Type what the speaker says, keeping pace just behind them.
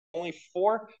only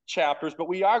 4 chapters, but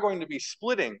we are going to be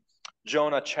splitting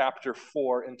Jonah chapter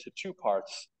 4 into 2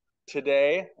 parts.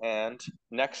 Today and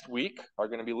next week are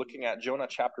going to be looking at Jonah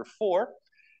chapter 4.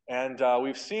 And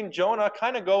we've seen Jonah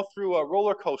kind of go through a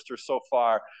roller coaster so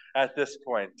far at this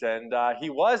point. And he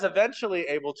was eventually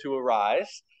able to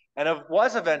arise and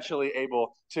was eventually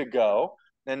able to go.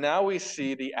 And now we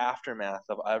see the aftermath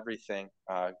of everything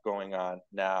going on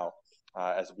now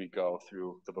as we go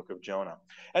through the book of Jonah.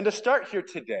 And to start here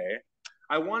today,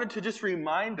 I wanted to just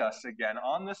remind us again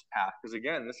on this path, because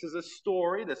again, this is a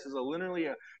story, this is literally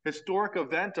a historic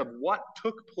event of what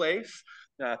took place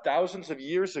thousands of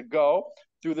years ago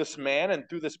through this man and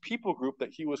through this people group that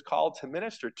he was called to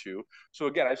minister to. So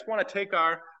again, I just want to take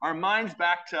our minds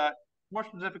back to, more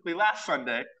specifically, last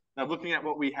Sunday, looking at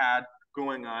what we had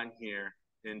going on here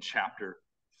in chapter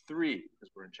 3,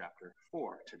 because we're in chapter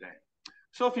 4 today.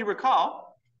 So if you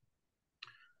recall,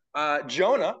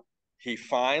 Jonah, he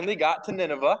finally got to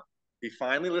Nineveh. He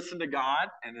finally listened to God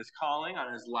and his calling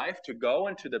on his life to go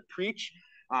and to preach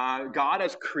God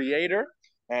as creator,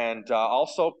 and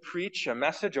also preach a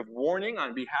message of warning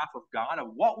on behalf of God of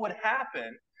what would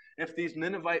happen if these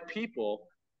Ninevite people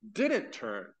didn't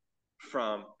turn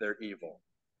from their evil.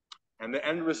 And the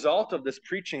end result of this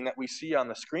preaching that we see on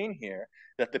the screen here,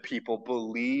 that the people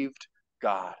believed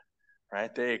God,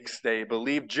 right? They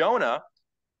believed Jonah,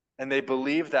 and they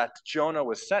believed that Jonah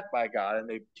was sent by God, and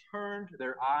they turned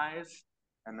their eyes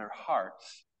and their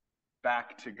hearts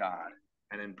back to God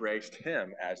and embraced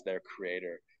him as their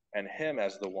creator and him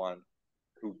as the one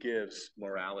who gives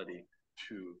morality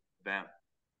to them.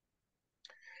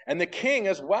 And the king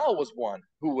as well was one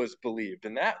who was believed.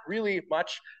 And that really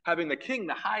much, having the king,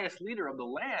 the highest leader of the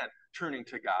land, turning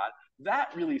to God, that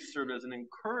really served as an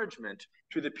encouragement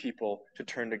to the people to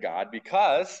turn to God,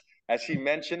 because, as he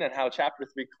mentioned and how chapter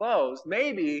 3 closed,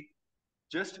 maybe,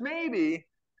 just maybe,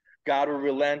 God will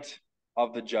relent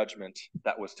of the judgment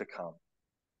that was to come.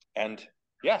 And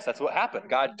yes, that's what happened.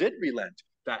 God did relent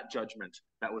that judgment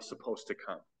that was supposed to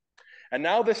come. And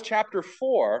now this chapter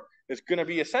 4 is going to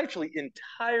be essentially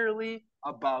entirely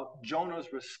about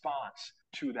Jonah's response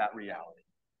to that reality.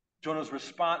 Jonah's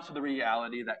response to the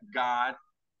reality that God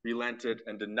relented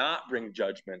and did not bring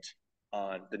judgment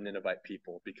on the Ninevite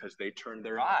people because they turned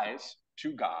their eyes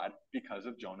to God because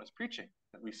of Jonah's preaching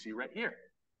that we see right here.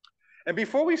 And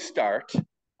before we start,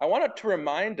 I wanted to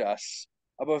remind us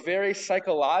of a very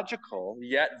psychological,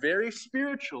 yet very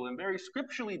spiritual and very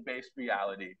scripturally based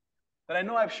reality that I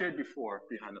know I've shared before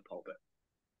behind the pulpit.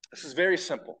 This is very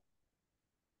simple.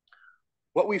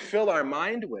 What we fill our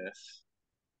mind with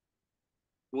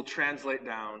will translate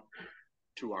down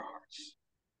to our hearts.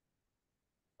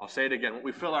 I'll say it again. What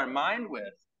we fill our mind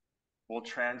with will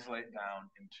translate down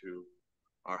into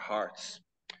our hearts.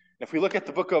 If we look at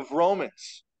the book of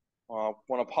Romans,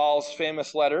 one of Paul's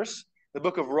famous letters, the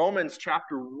book of Romans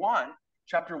chapter 1,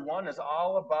 chapter 1 is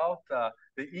all about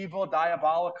the evil,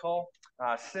 diabolical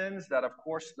sins that, of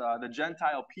course, the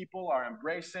Gentile people are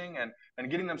embracing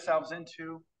and getting themselves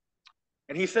into.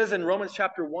 And he says in Romans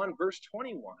chapter 1, verse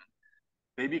 21,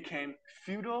 they became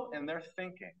futile in their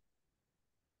thinking,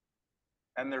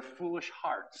 and their foolish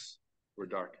hearts were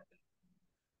darkened.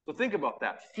 So think about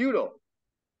that. Futile,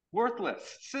 worthless,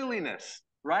 silliness,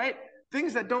 right?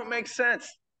 Things that don't make sense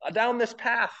down this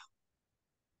path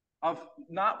of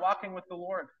not walking with the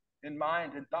Lord in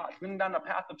mind and thought, going down the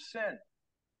path of sin.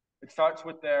 It starts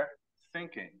with their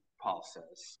thinking, Paul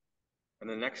says. And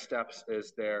the next steps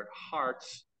is their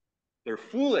hearts, their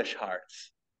foolish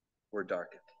hearts, were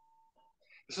darkened.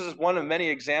 This is one of many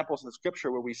examples in the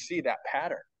scripture where we see that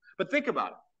pattern. But think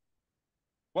about it.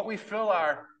 What we fill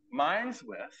our minds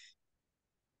with,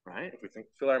 right? If we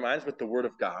fill our minds with the Word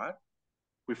of God,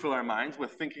 we fill our minds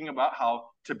with thinking about how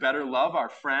to better love our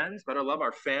friends, better love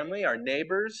our family, our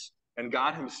neighbors, and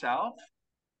God himself,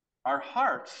 our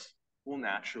hearts will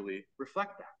naturally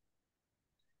reflect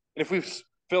that. And if we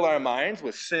fill our minds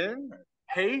with sin, or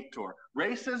hate, or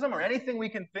racism, or anything we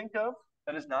can think of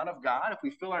that is not of God, if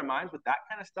we fill our minds with that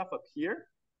kind of stuff up here,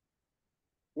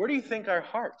 where do you think our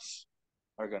hearts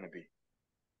are going to be?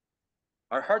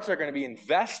 Our hearts are going to be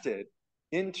invested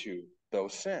into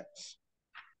those sins.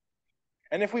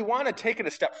 And if we want to take it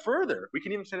a step further, we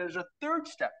can even say there's a third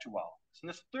step to all this. And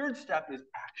this third step is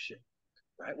action,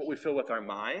 right? What we fill with our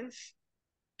minds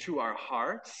to our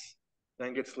hearts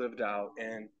then gets lived out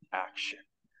in action,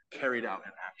 carried out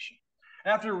in action.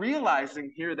 And after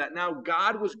realizing here that now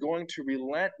God was going to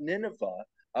relent Nineveh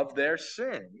of their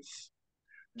sins,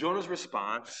 Jonah's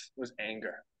response was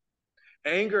anger.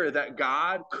 Anger that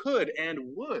God could and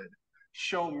would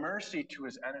show mercy to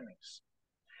his enemies.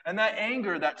 And that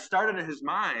anger that started in his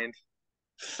mind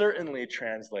certainly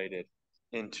translated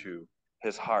into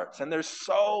his hearts. And there's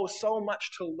so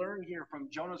much to learn here from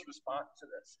Jonah's response to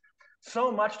this.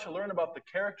 So much to learn about the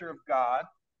character of God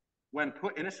when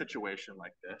put in a situation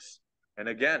like this. And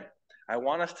again, I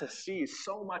want us to see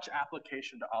so much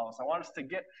application to all of us. I want us to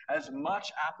get as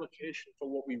much application for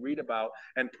what we read about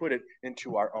and put it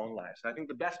into our own lives. And I think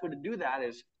the best way to do that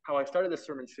is how I started this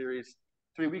sermon series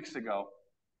 3 weeks ago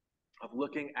of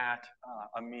looking at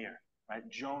a mirror. Right?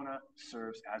 Jonah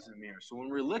serves as a mirror. So when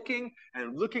we're looking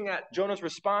at Jonah's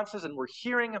responses and we're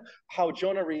hearing how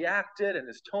Jonah reacted and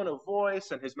his tone of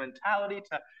voice and his mentality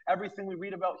to everything we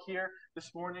read about here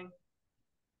this morning,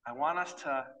 I want us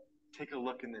to take a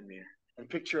look in the mirror and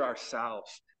picture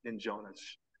ourselves in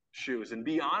Jonah's shoes and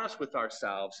be honest with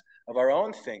ourselves of our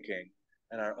own thinking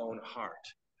and our own heart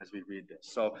as we read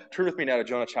this. So turn with me now to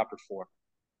Jonah chapter 4.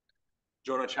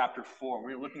 Jonah chapter 4,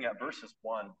 we're looking at verses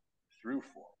 1 through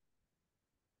 4.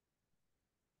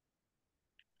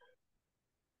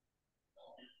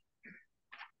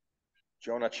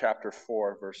 Jonah chapter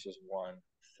 4, verses 1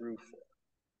 through 4.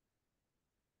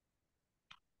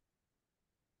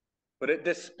 But it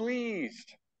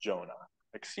displeased Jonah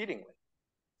exceedingly,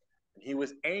 and he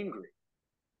was angry.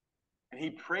 And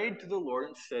he prayed to the Lord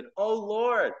and said, "O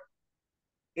Lord,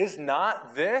 is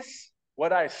not this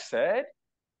what I said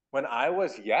when I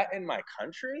was yet in my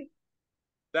country?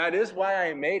 That is why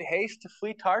I made haste to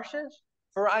flee Tarshish,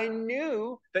 for I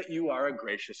knew that you are a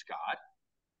gracious God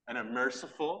and a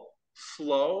merciful,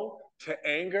 slow to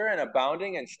anger and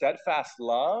abounding in steadfast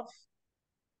love,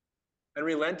 and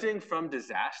relenting from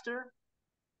disaster.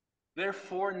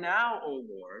 Therefore now, O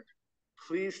Lord,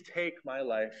 please take my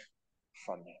life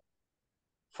from me,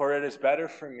 for it is better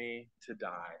for me to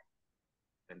die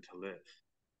than to live."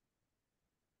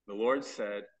 The Lord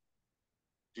said,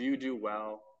 "Do you do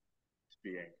well to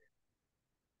be angry?"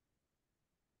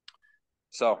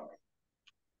 So,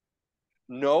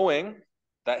 knowing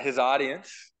that his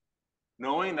audience,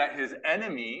 knowing that his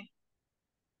enemy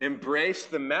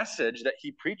embraced the message that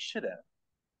he preached to them,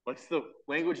 what's the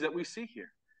language that we see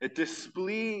here? It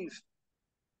displeased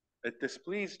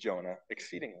Jonah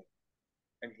exceedingly,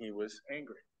 and he was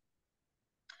angry.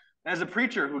 As a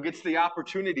preacher who gets the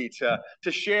opportunity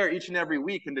to share each and every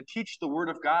week and to teach the Word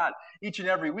of God each and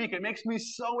every week, it makes me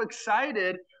so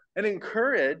excited and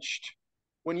encouraged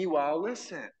when you all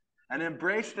listen and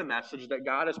embrace the message that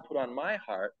God has put on my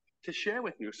heart to share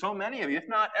with you. So many of you, if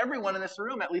not everyone in this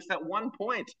room, at least at one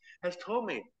point, has told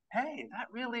me, "Hey, that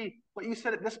really, what you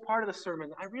said at this part of the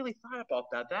sermon, I really thought about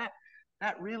that.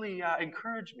 That really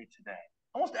encouraged me today."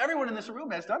 Almost everyone in this room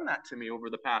has done that to me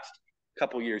over the past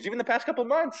couple years, even the past couple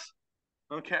months.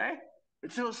 Okay?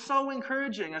 It's so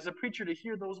encouraging as a preacher to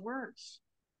hear those words.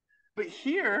 But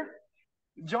here,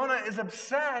 Jonah is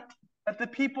upset that the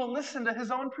people listen to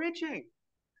his own preaching.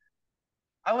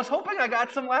 I was hoping I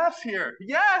got some laughs here.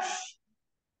 Yes!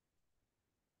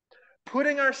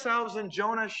 Putting ourselves in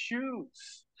Jonah's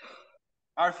shoes.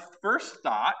 Our first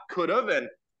thought could have and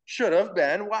should have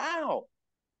been, wow,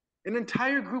 an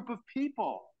entire group of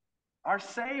people are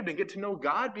saved and get to know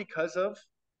God because of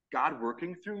God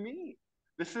working through me.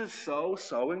 This is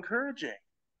so encouraging.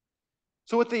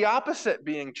 So with the opposite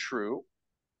being true,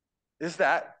 is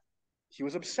that he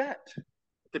was upset.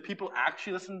 The people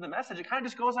actually listen to the message. It kind of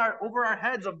just goes over our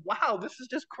heads of, wow, this is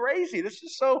just crazy. This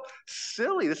is so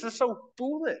silly. This is so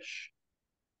foolish.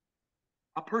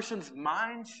 A person's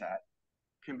mindset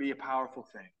can be a powerful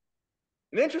thing.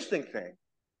 An interesting thing,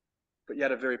 but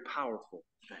yet a very powerful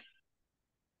thing.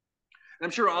 And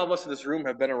I'm sure all of us in this room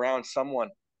have been around someone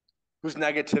whose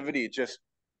negativity just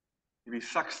maybe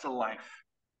sucks the life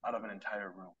out of an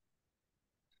entire room.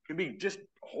 It can be just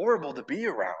horrible to be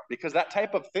around because that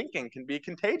type of thinking can be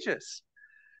contagious.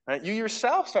 Right? You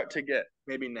yourself start to get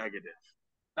maybe negative.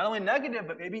 Not only negative,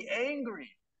 but maybe angry,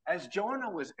 as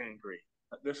Jonah was angry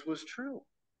that this was true.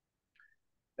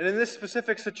 And in this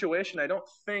specific situation, I don't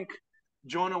think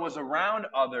Jonah was around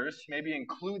others to maybe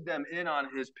include them in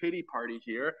on his pity party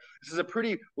here. This is a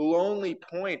pretty lonely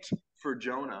point for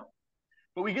Jonah.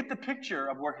 But we get the picture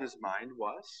of where his mind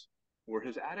was, where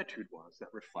his attitude was that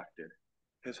reflected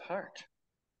his heart.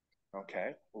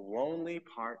 Okay? Lonely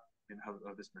part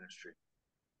of his ministry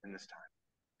in this time.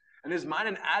 And his mind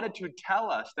and attitude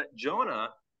tell us that Jonah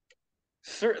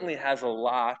certainly has a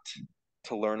lot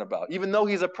to learn about. Even though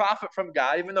he's a prophet from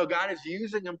God, even though God is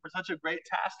using him for such a great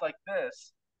task like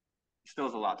this, he still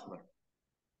has a lot to learn.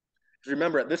 Because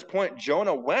remember, at this point,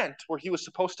 Jonah went where he was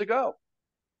supposed to go.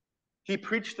 He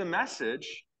preached the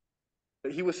message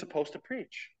that he was supposed to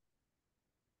preach.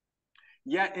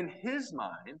 Yet in his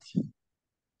mind,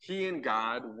 he and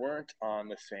God weren't on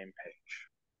the same page.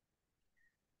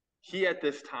 he at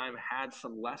this time had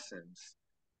some lessons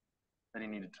that he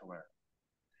needed to learn.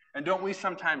 And don't we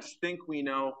sometimes think we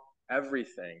know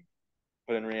everything,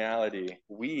 but in reality,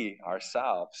 we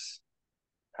ourselves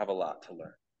have a lot to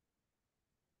learn.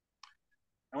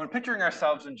 And when picturing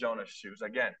ourselves in Jonah's shoes,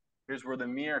 again, here's where the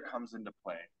mirror comes into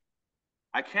play.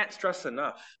 I can't stress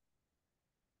enough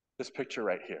this picture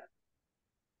right here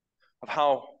of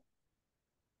how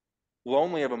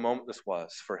lonely of a moment this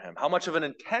was for him, how much of an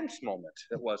intense moment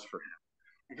it was for him.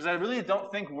 Because I really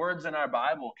don't think words in our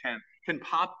Bible can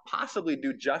possibly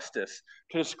do justice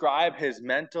to describe his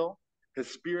mental, his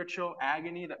spiritual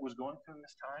agony that was going through in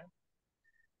this time.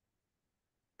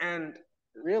 And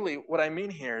really, what I mean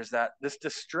here is that this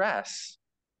distress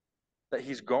that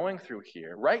he's going through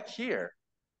here, right here,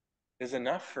 is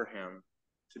enough for him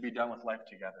to be done with life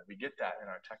together. We get that in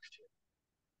our text here.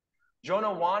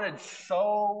 Jonah wanted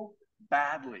so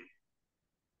badly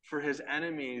for his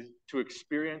enemies to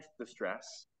experience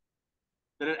distress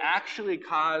that it actually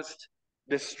caused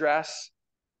distress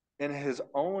in his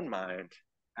own mind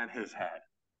and his head.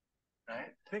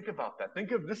 Right? Think about that.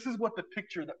 This is what the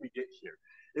picture that we get here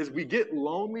is. We get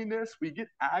loneliness, we get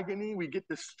agony, we get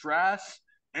distress,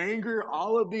 anger,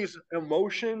 all of these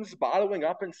emotions bottling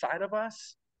up inside of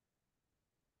us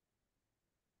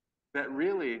that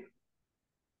really,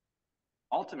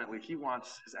 ultimately, he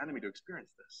wants his enemy to experience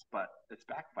this, but it's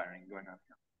backfiring going on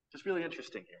here. Just really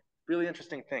interesting here. Really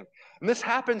interesting thing. And this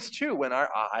happens too when our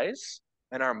eyes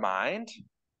and our mind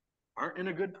aren't in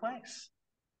a good place.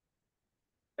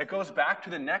 It goes back to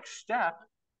the next step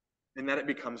in that it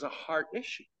becomes a heart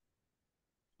issue.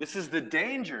 This is the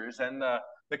dangers and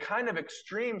the kind of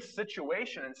extreme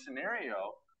situation and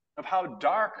scenario of how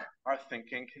dark our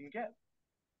thinking can get.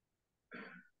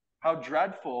 How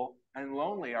dreadful and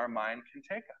lonely our mind can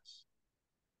take us.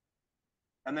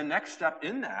 And the next step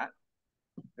in that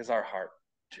is our heart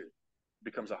too. It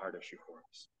becomes a heart issue for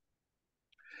us.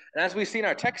 And as we see in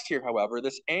our text here, however,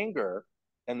 this anger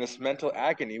and this mental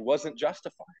agony wasn't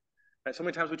justified. Right? So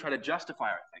many times we try to justify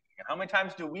our thinking. And how many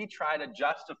times do we try to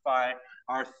justify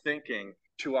our thinking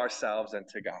to ourselves and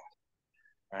to God?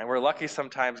 Right? We're lucky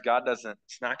sometimes God doesn't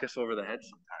smack us over the head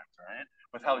sometimes, right?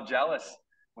 With how jealous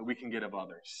we can get of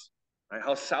others, right?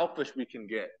 How selfish we can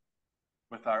get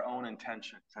with our own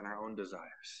intentions and our own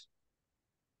desires.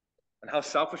 And how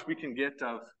selfish we can get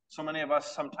of so many of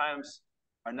us sometimes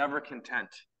are never content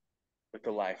with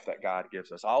the life that God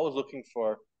gives us. Always looking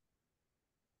for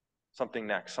something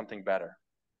next, something better.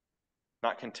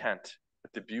 Not content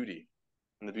with the beauty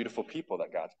and the beautiful people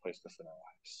that God's placed us in our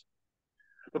lives.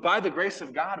 But by the grace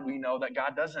of God, we know that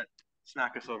God doesn't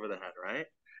smack us over the head, right?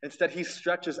 Instead, he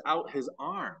stretches out his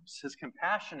arms, his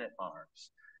compassionate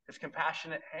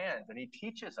hands, and he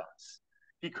teaches us.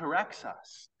 He corrects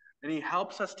us, and he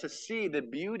helps us to see the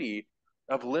beauty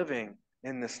of living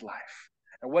in this life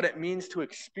and what it means to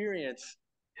experience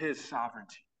his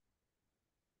sovereignty.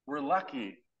 We're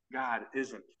lucky God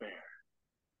isn't fair.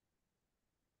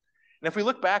 And if we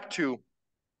look back to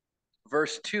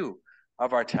verse 2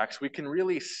 of our text, we can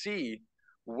really see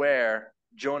where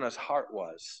Jonah's heart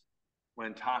was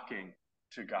when talking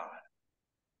to God.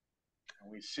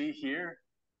 And we see here,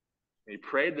 he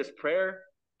prayed this prayer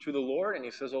to the Lord, and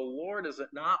he says, "O Lord, is it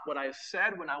not what I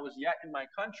said when I was yet in my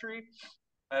country?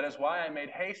 That is why I made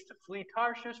haste to flee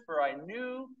Tarshish, for I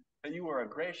knew that you were a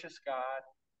gracious God,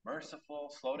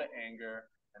 merciful, slow to anger,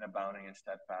 and abounding in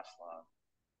steadfast love,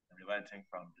 and relenting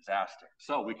from disaster."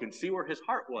 So we can see where his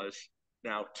heart was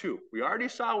now too. We already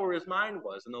saw where his mind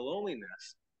was in the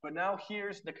loneliness, but now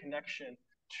here's the connection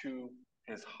to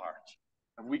his heart.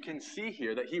 And we can see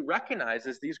here that he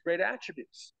recognizes these great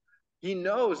attributes. He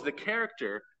knows the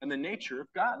character and the nature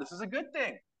of God. This is a good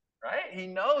thing, right? He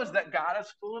knows that God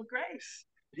is full of grace.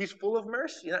 He's full of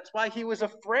mercy. That's why he was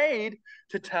afraid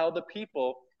to tell the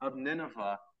people of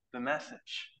Nineveh the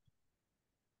message.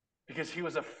 Because he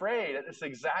was afraid that this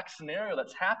exact scenario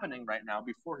that's happening right now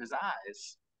before his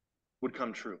eyes would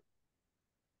come true.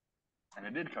 And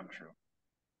it did come true.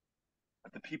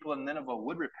 That the people of Nineveh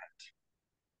would repent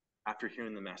after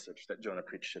hearing the message that Jonah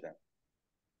preached to them.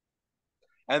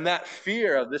 And that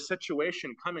fear of this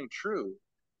situation coming true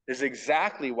is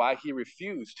exactly why he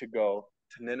refused to go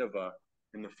to Nineveh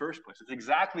in the first place. It's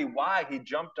exactly why he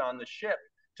jumped on the ship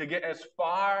to get as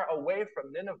far away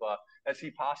from Nineveh as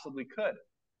he possibly could.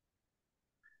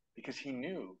 Because he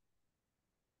knew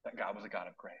that God was a God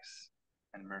of grace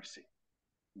and mercy.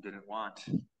 He didn't want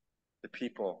the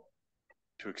people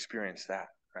to experience that,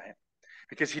 right?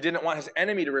 Because he didn't want his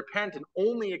enemy to repent and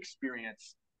only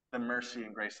experience the mercy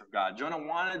and grace of God. Jonah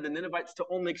wanted the Ninevites to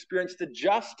only experience the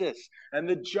justice and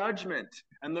the judgment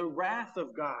and the wrath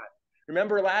of God.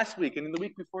 Remember last week and the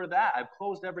week before that, I've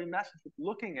closed every message with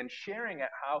looking and sharing at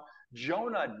how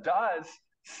Jonah does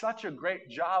such a great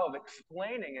job of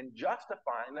explaining and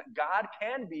justifying that God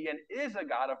can be and is a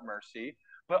God of mercy,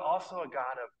 but also a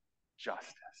God of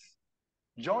justice.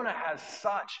 Jonah has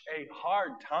such a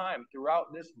hard time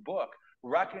throughout this book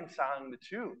reconciling the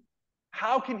two.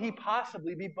 How can he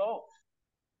possibly be both?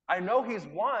 I know he's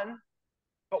one,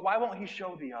 but why won't he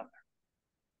show the other?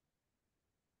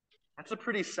 That's a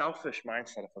pretty selfish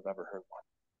mindset if I've ever heard one.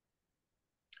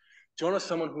 Jonah's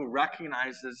someone who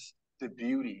recognizes the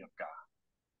beauty of God,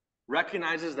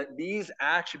 recognizes that these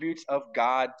attributes of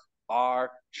God are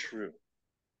true.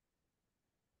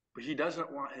 But he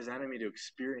doesn't want his enemy to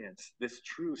experience this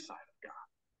true side of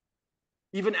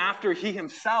God, even after he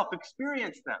himself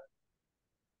experienced them.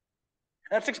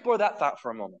 Let's explore that thought for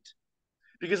a moment.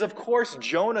 Because, of course,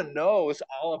 Jonah knows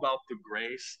all about the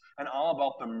grace and all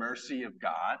about the mercy of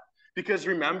God. Because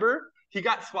remember, he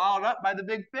got swallowed up by the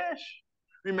big fish.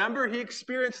 Remember, he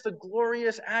experienced the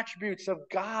glorious attributes of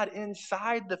God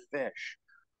inside the fish.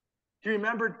 He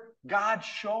remembered God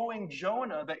showing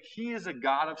Jonah that he is a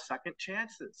God of second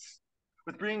chances,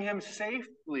 with bringing him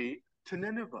safely to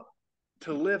Nineveh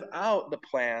to live out the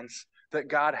plans that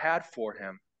God had for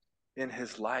him in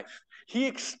his life. He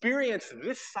experienced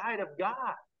this side of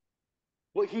God.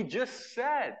 What he just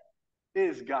said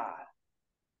is God.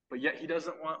 But yet he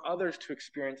doesn't want others to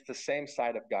experience the same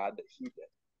side of God that he did,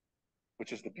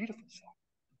 which is the beautiful side.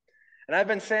 And I've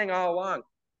been saying all along,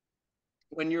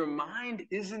 when your mind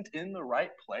isn't in the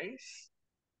right place,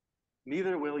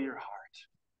 neither will your heart.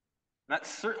 And that's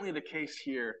certainly the case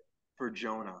here for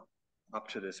Jonah up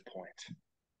to this point.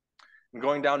 And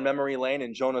going down memory lane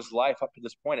in Jonah's life up to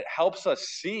this point, it helps us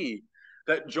see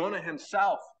that Jonah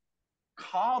himself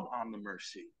called on the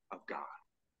mercy of God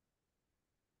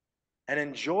and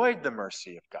enjoyed the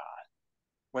mercy of God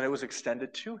when it was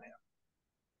extended to him.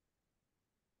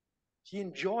 He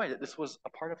enjoyed that this was a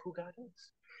part of who God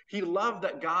is. He loved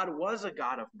that God was a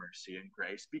God of mercy and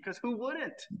grace, because who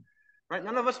wouldn't? Right?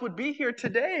 None of us would be here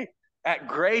today at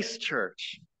Grace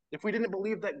Church if we didn't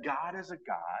believe that God is a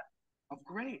God of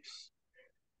grace.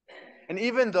 And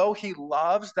even though he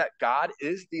loves that God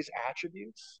is these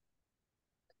attributes,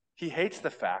 he hates the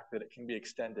fact that it can be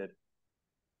extended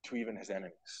to even his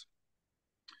enemies.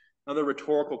 Another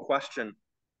rhetorical question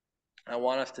I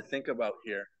want us to think about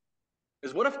here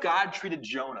is, what if God treated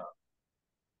Jonah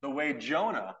the way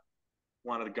Jonah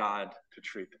wanted God to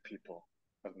treat the people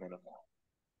of Nineveh?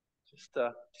 Just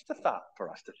a thought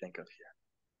for us to think of here.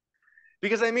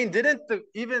 Because, I mean, didn't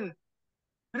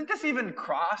this even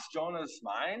cross Jonah's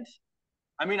mind?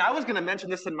 I mean, I was going to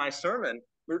mention this in my sermon.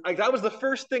 Like, that was the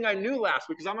first thing I knew last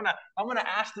week, because I'm gonna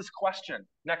ask this question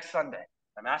next Sunday.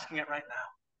 I'm asking it right now.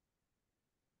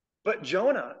 But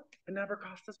Jonah, it never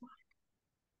crossed his mind.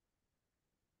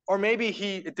 Or maybe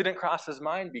it didn't cross his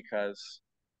mind because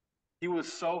he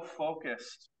was so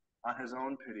focused on his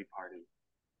own pity party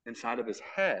inside of his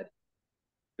head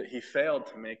that he failed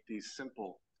to make these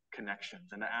simple connections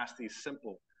and to ask these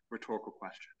simple rhetorical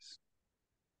questions.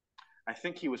 I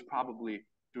think he was probably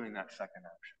doing that second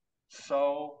option.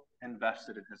 So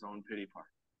invested in his own pity party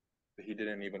that he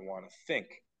didn't even want to think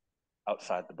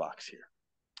outside the box here.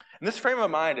 In this frame of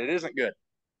mind, it isn't good.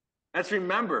 Let's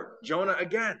remember, Jonah,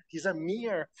 again, he's a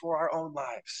mirror for our own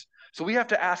lives. So we have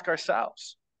to ask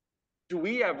ourselves, do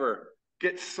we ever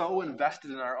get so invested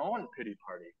in our own pity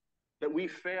party that we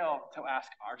fail to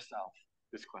ask ourselves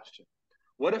this question?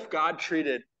 What if God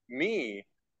treated me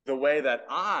the way that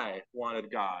I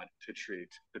wanted God to treat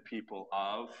the people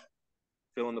of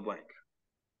fill in the blank?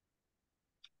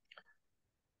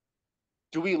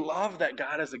 Do we love that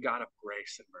God is a God of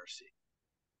grace and mercy,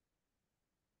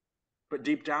 but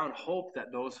deep down hope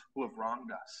that those who have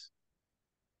wronged us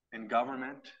in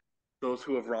government, those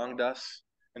who have wronged us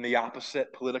in the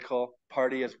opposite political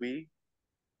party as we,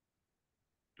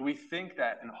 do we think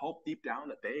that and hope deep down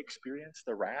that they experience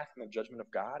the wrath and the judgment of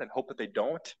God, and hope that they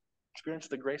don't experience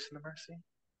the grace and the mercy?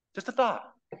 Just a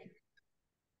thought.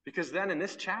 Because then in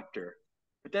this chapter,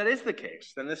 if that is the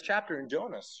case, then this chapter in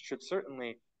Jonah should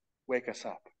certainly wake us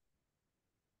up.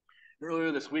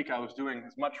 Earlier this week, I was doing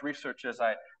as much research as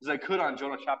I could on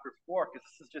Jonah chapter 4, because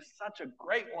this is just such a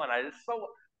great one. It's so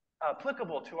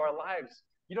applicable to our lives.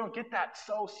 You don't get that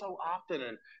so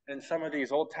often in some of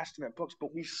these Old Testament books,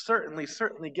 but we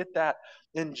certainly get that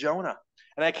in Jonah.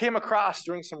 And I came across,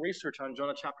 doing some research on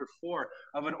Jonah chapter 4,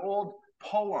 of an old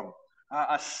poem,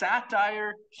 a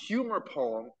satire humor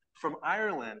poem from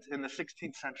Ireland in the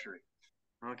 16th century.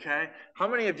 Okay? How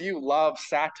many of you love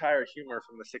satire humor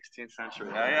from the 16th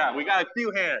century? Yeah, we got a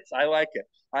few hands. I like it.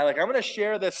 I'm going to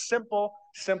share this simple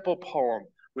poem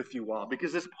with you all,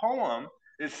 because this poem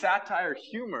is satire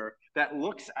humor that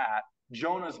looks at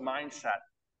Jonah's mindset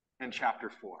in chapter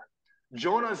 4.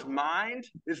 Jonah's mind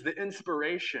is the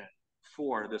inspiration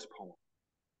for this poem.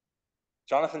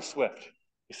 Jonathan Swift,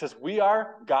 he says, "We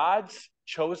are God's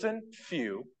chosen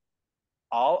few.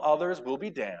 All others will be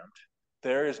damned.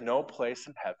 There is no place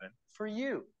in heaven for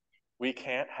you. We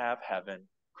can't have heaven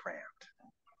crammed."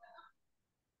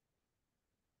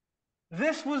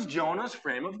 This was Jonah's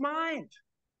frame of mind.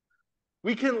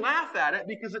 We can laugh at it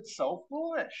because it's so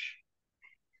foolish.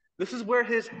 This is where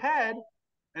his head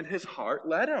and his heart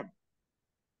led him.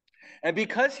 And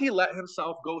because he let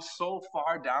himself go so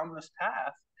far down this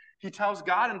path, he tells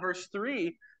God in verse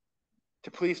 3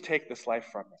 to please take this life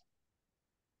from me.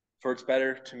 For it's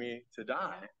better to me to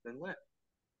die than live.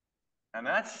 And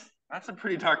that's a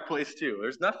pretty dark place too.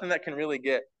 There's nothing that can really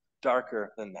get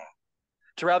darker than that.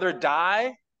 To rather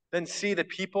die than see the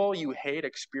people you hate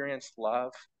experience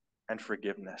love and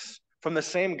forgiveness from the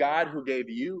same God who gave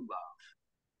you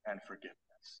love and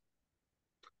forgiveness.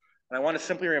 And I want to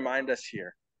simply remind us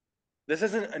here, this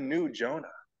isn't a new Jonah.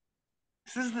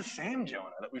 This is the same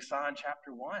Jonah that we saw in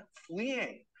chapter 1,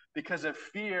 fleeing because of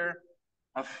fear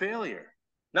of failure.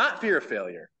 Not fear of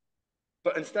failure,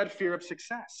 but instead fear of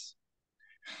success.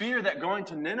 Fear that going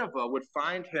to Nineveh would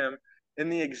find him in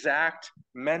the exact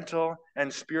mental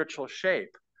and spiritual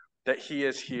shape that he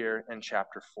is here in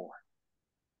chapter 4.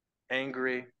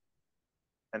 Angry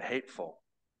and hateful,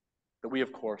 that we,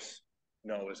 of course,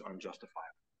 know is unjustifiable.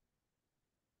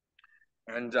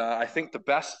 And I think the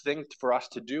best thing for us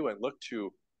to do and look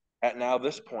to at now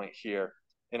this point here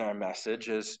in our message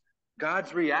is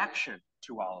God's reaction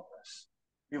to all of this.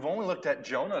 We've only looked at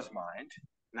Jonah's mind.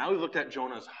 Now we've looked at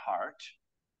Jonah's heart.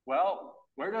 Well,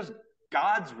 where does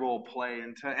God's role play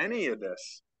into any of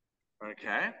this?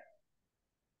 Okay?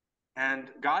 And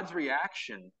God's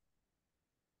reaction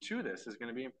to this is going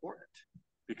to be important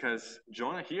because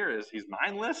Jonah here he's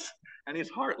mindless and he's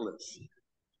heartless.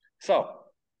 So,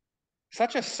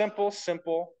 such a simple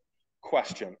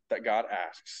question that God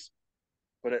asks,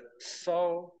 but it's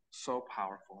so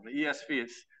powerful. In the ESV,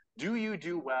 it's, do you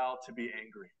do well to be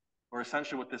angry? Or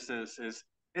essentially what this is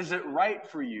it right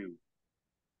for you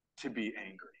to be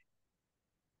angry?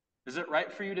 Is it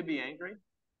right for you to be angry? Is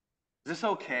this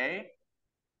okay?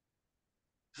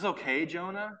 Is this okay,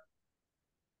 Jonah?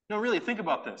 No, really, think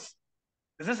about this.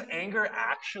 Is this anger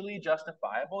actually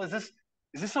justifiable? Is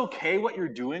this okay what you're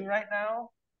doing right now?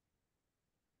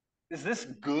 Is this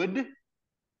good?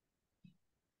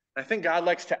 I think God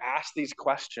likes to ask these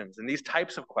questions and these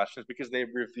types of questions because they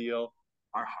reveal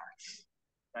our hearts.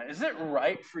 Right? Is it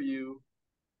right for you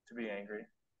to be angry?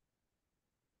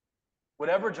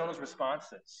 Whatever Jonah's response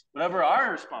is, whatever our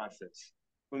response is,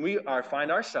 when we find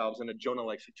ourselves in a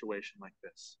Jonah-like situation like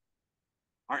this,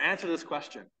 our answer to this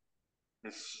question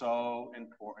is so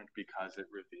important because it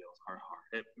reveals our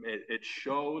heart. It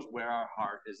shows where our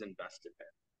heart is invested in.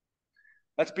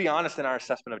 Let's be honest in our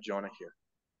assessment of Jonah here.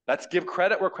 Let's give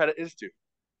credit where credit is due.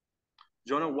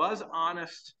 Jonah was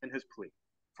honest in his plea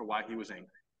for why he was angry,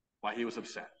 why he was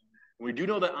upset. And we do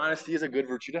know that honesty is a good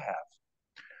virtue to have.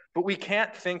 But we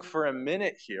can't think for a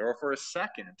minute here or for a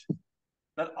second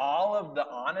that all of the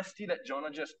honesty that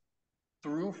Jonah just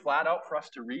threw flat out for us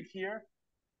to read here,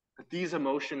 that these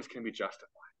emotions can be justified.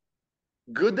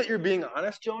 Good that you're being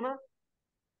honest, Jonah,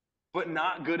 but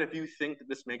not good if you think that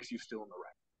this makes you still in the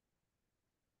right.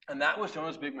 And that was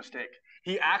Jonah's big mistake.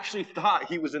 He actually thought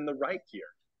he was in the right here.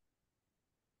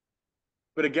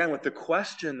 But again, with the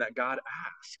question that God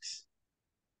asks,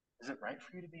 is it right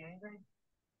for you to be angry?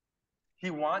 He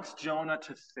wants Jonah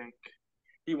to think.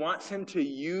 He wants him to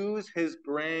use his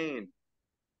brain,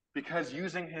 because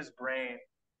using his brain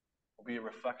will be a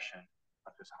reflection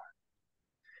of his heart.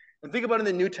 And think about in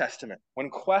the New Testament, when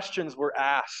questions were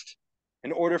asked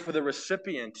in order for the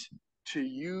recipient to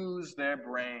use their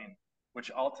brain, which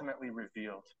ultimately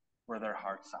revealed where their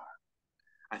hearts are.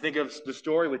 I think of the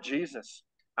story with Jesus.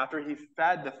 After he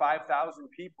fed the 5,000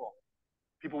 people,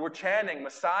 people were chanting,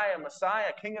 "Messiah,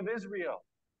 Messiah, King of Israel."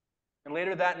 And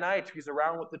later that night, he's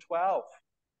around with the 12.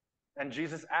 And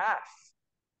Jesus asks,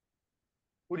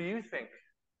 "Who do you think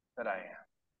that I am?"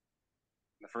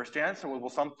 And the first answer was, well,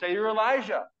 some say you're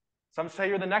Elijah. Some say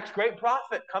you're the next great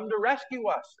prophet. Come to rescue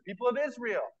us, the people of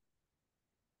Israel.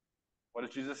 What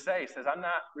does Jesus say? He says, I'm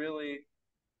not really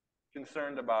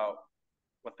concerned about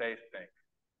what they think.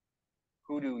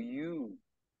 Who do you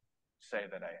say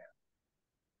that I am?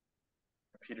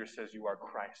 And Peter says, you are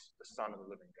Christ, the Son of the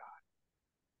living God.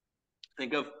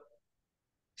 Think of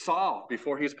Saul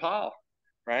before he's Paul,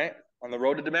 right? On the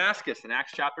road to Damascus in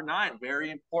Acts chapter 9. Very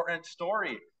important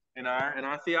story in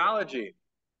our theology.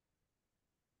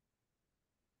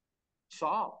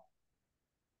 Saul,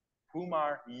 whom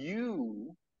are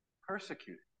you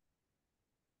persecuting?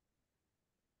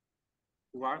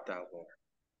 Who art thou, Lord?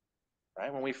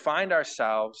 Right? When we find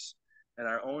ourselves in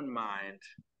our own mind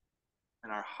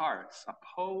and our hearts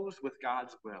opposed with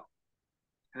God's will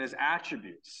and his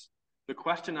attributes, the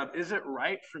question of, is it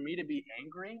right for me to be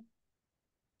angry?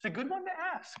 It's a good one to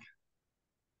ask.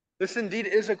 This indeed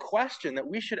is a question that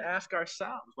we should ask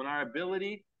ourselves when our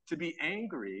ability to be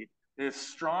angry is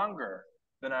stronger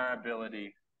than our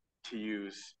ability to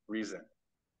use reason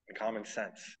and common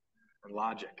sense and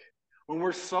logic. When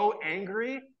we're so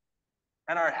angry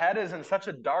and our head is in such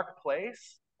a dark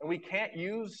place and we can't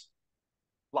use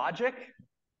logic,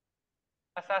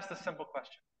 let's ask the simple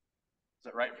question. Is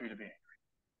it right for you to be angry?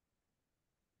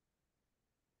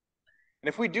 And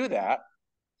if we do that,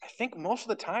 I think most of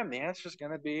the time the answer is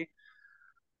going to be,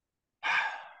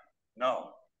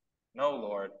 no,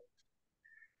 Lord.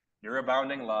 Your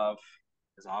abounding love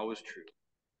is always true.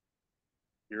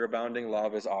 Your abounding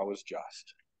love is always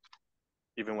just,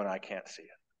 even when I can't see it.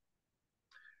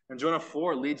 And Jonah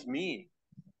 4 leads me,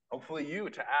 hopefully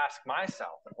you, to ask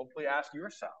myself and hopefully ask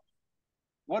yourself,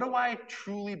 what do I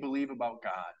truly believe about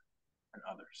God and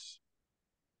others?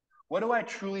 What do I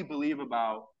truly believe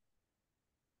about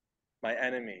my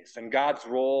enemies and God's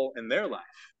role in their life,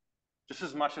 just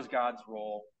as much as God's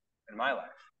role in my life?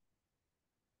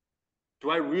 Do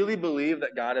I really believe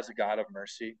that God is a God of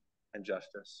mercy and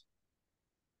justice?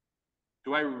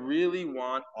 Do I really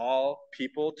want all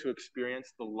people to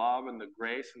experience the love and the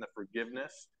grace and the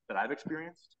forgiveness that I've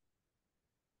experienced?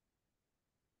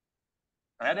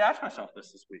 I had to ask myself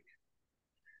this week.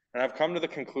 And I've come to the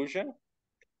conclusion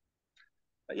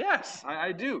that yes,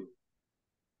 I do.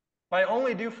 But I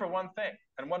only do for one thing,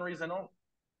 and one reason only.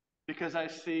 Because I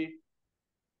see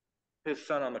his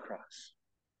son on the cross.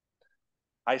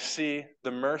 I see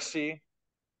the mercy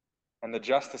and the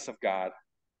justice of God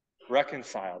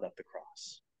reconciled at the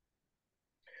cross.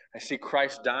 I see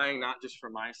Christ dying not just for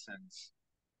my sins,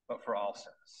 but for all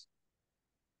sins.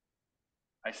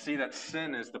 I see that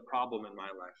sin is the problem in my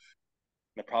life,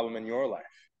 the problem in your life,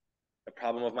 the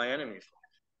problem of my enemy's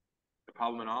life, the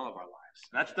problem in all of our lives.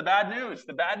 And that's the bad news.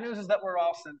 The bad news is that we're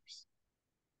all sinners.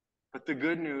 But the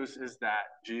good news is that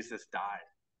Jesus died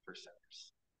for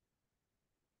sinners.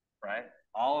 Right?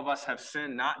 All of us have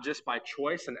sinned not just by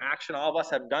choice and action. All of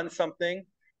us have done something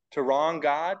to wrong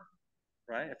God.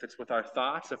 Right? If it's with our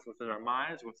thoughts, if it's with our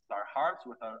minds, with our hearts,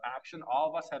 with our action, all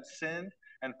of us have sinned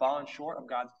and fallen short of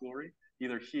God's glory,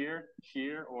 either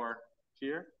here, or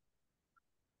here.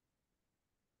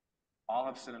 All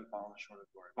have sinned and fallen short of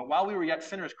glory. But while we were yet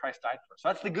sinners, Christ died for us. So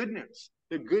that's the good news.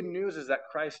 The good news is that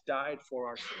Christ died for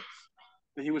our sins,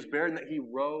 that he was buried and that he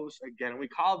rose again. And we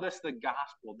call this the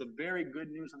gospel, the very good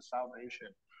news of salvation.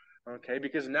 Okay?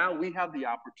 Because now we have the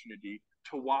opportunity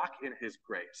to walk in his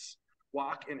grace,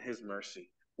 walk in his mercy,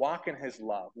 walk in his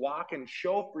love, walk and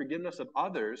show forgiveness of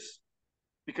others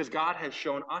because God has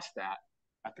shown us that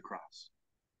at the cross.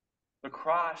 The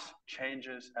cross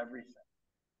changes everything.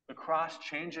 The cross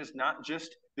changes not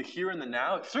just the here and the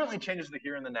now. It certainly changes the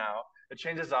here and the now. It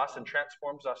changes us and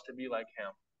transforms us to be like him.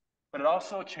 But it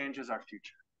also changes our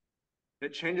future.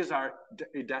 It changes our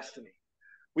destiny.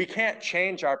 We can't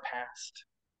change our past.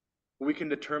 We can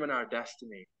determine our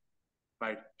destiny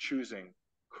by choosing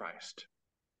Christ.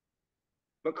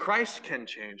 But Christ can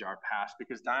change our past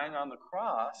because dying on the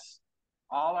cross,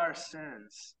 all our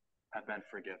sins have been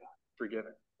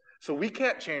forgiven. So we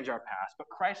can't change our past, but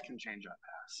Christ can change our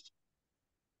past.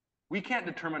 We can't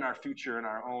determine our future in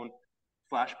our own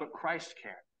flesh, but Christ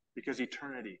can, because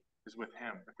eternity is with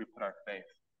him if we put our faith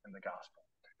in the gospel,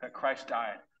 that Christ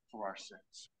died for our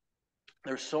sins.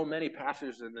 There's so many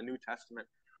passages in the New Testament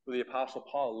where the Apostle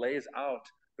Paul lays out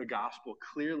the gospel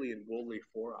clearly and boldly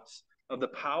for us, of the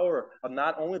power of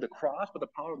not only the cross, but the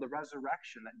power of the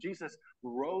resurrection, that Jesus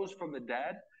rose from the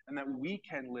dead, and that we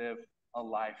can live a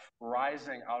life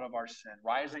rising out of our sin,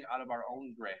 rising out of our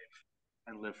own grave,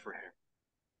 and live for him.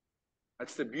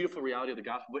 That's the beautiful reality of the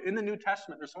gospel. But in the New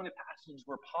Testament, there's so many passages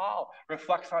where Paul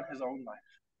reflects on his own life,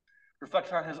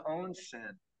 reflects on his own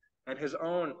sin, and his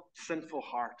own sinful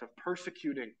heart of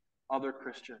persecuting other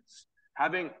Christians,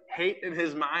 having hate in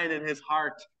his mind and his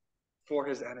heart for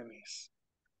his enemies,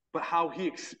 but how he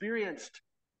experienced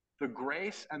the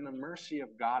grace and the mercy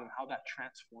of God and how that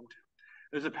transformed him.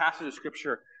 There's a passage of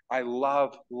scripture I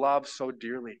love so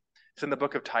dearly. It's in the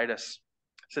book of Titus.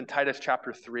 It's in Titus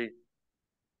chapter 3.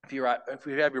 If you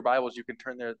have your Bibles, you can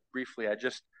turn there briefly. I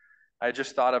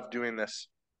just thought of doing this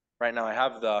right now. I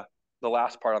have the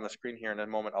last part on the screen here in a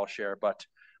moment I'll share. But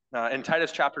in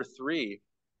Titus chapter 3,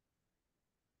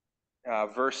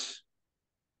 verse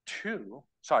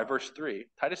verse 3,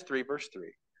 Titus 3, verse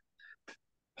 3,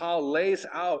 Paul lays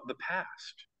out the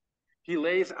past. He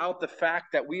lays out the fact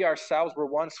that we ourselves were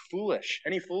once foolish.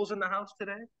 Any fools in the house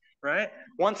today? Right?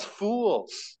 Once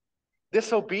fools,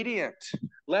 disobedient,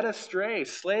 led astray,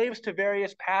 slaves to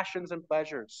various passions and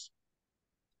pleasures,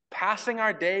 passing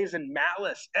our days in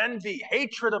malice, envy,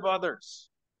 hatred of others,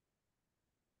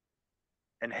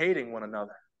 and hating one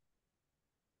another.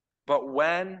 But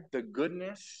when the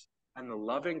goodness and the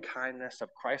loving kindness of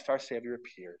Christ our Savior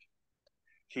appeared,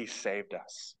 he saved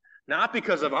us. Not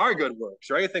because of our good works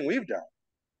or anything we've done,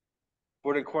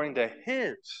 but according to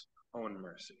his own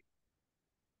mercy,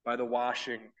 by the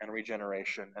washing and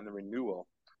regeneration and the renewal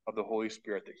of the Holy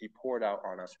Spirit that he poured out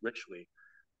on us richly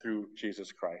through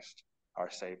Jesus Christ, our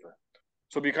Savior.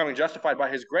 So becoming justified by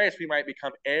his grace, we might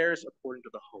become heirs according to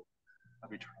the hope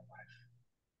of eternal life.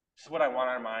 This is what I want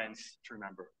our minds to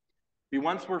remember. We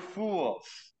once were fools.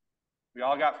 We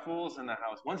all got fools in the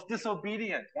house. Once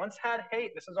disobedient, once had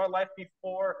hate. This is our life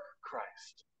before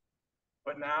Christ.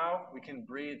 But now we can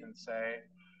breathe and say,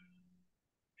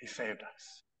 he saved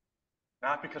us.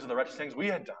 Not because of the wretched things we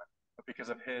had done, but because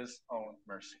of his own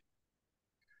mercy.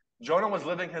 Jonah was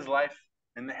living his life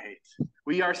in the hate.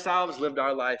 We ourselves lived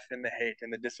our life in the hate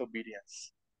and the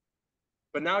disobedience.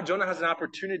 But now Jonah has an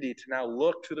opportunity to now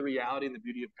look to the reality and the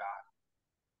beauty of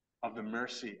God, of the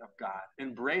mercy of God,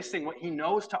 embracing what he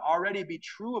knows to already be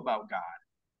true about God,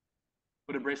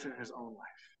 but embracing his own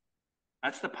life.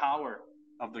 That's the power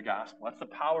of the gospel. That's the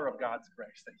power of God's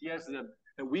grace,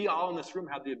 that we all in this room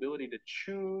have the ability to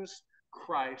choose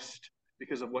Christ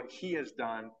because of what he has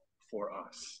done for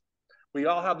us. We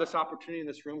all have this opportunity in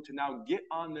this room to now get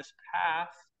on this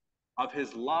path of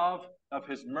his love, of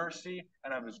his mercy,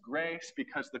 and of his grace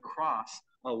because the cross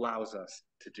allows us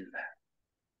to do that.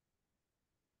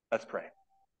 Let's pray.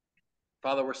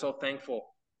 Father, we're so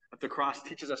thankful that the cross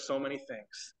teaches us so many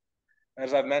things.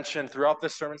 As I've mentioned throughout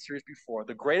this sermon series before,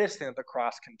 the greatest thing that the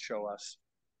cross can show us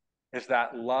is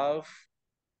that love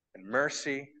and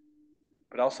mercy,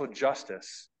 but also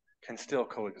justice, can still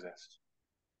coexist.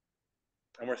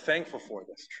 And we're thankful for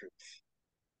this truth.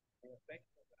 And we're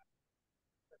thankful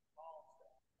that Paul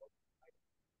said,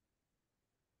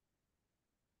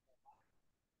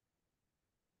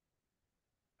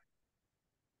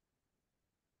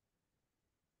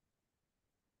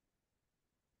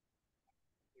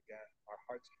 again, our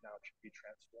hearts can now be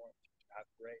transformed to have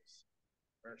grace,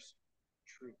 mercy,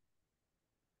 truth.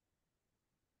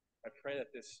 I pray that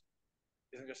this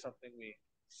isn't just something we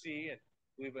see and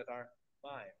believe with our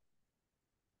mind.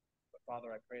 But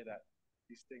Father, I pray that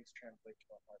these things translate to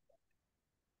our heart.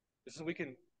 Just so we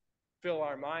can fill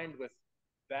our mind with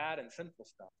bad and sinful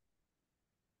stuff,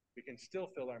 we can still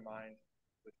fill our mind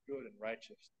with good and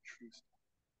righteous and true stuff,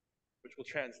 which will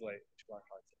translate to our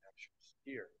hearts and actions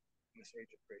here in this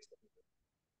age of grace that we live in.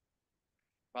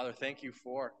 Father, thank you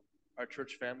for our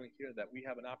church family here, that we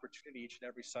have an opportunity each and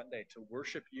every Sunday to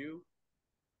worship you,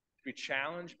 to be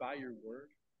challenged by your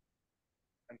word,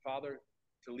 and Father,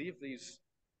 to leave these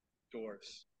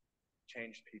doors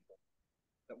changed people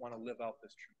that want to live out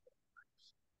this truth in their lives.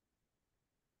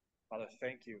 Father,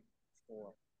 thank you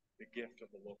for the gift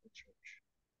of the local church.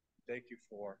 Thank you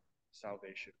for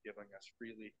salvation, giving us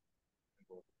freely and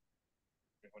boldly.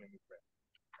 In your name we pray.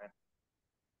 Amen.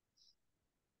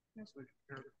 As we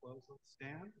prepare to close, let's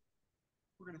stand.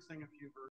 We're going to sing a few verses.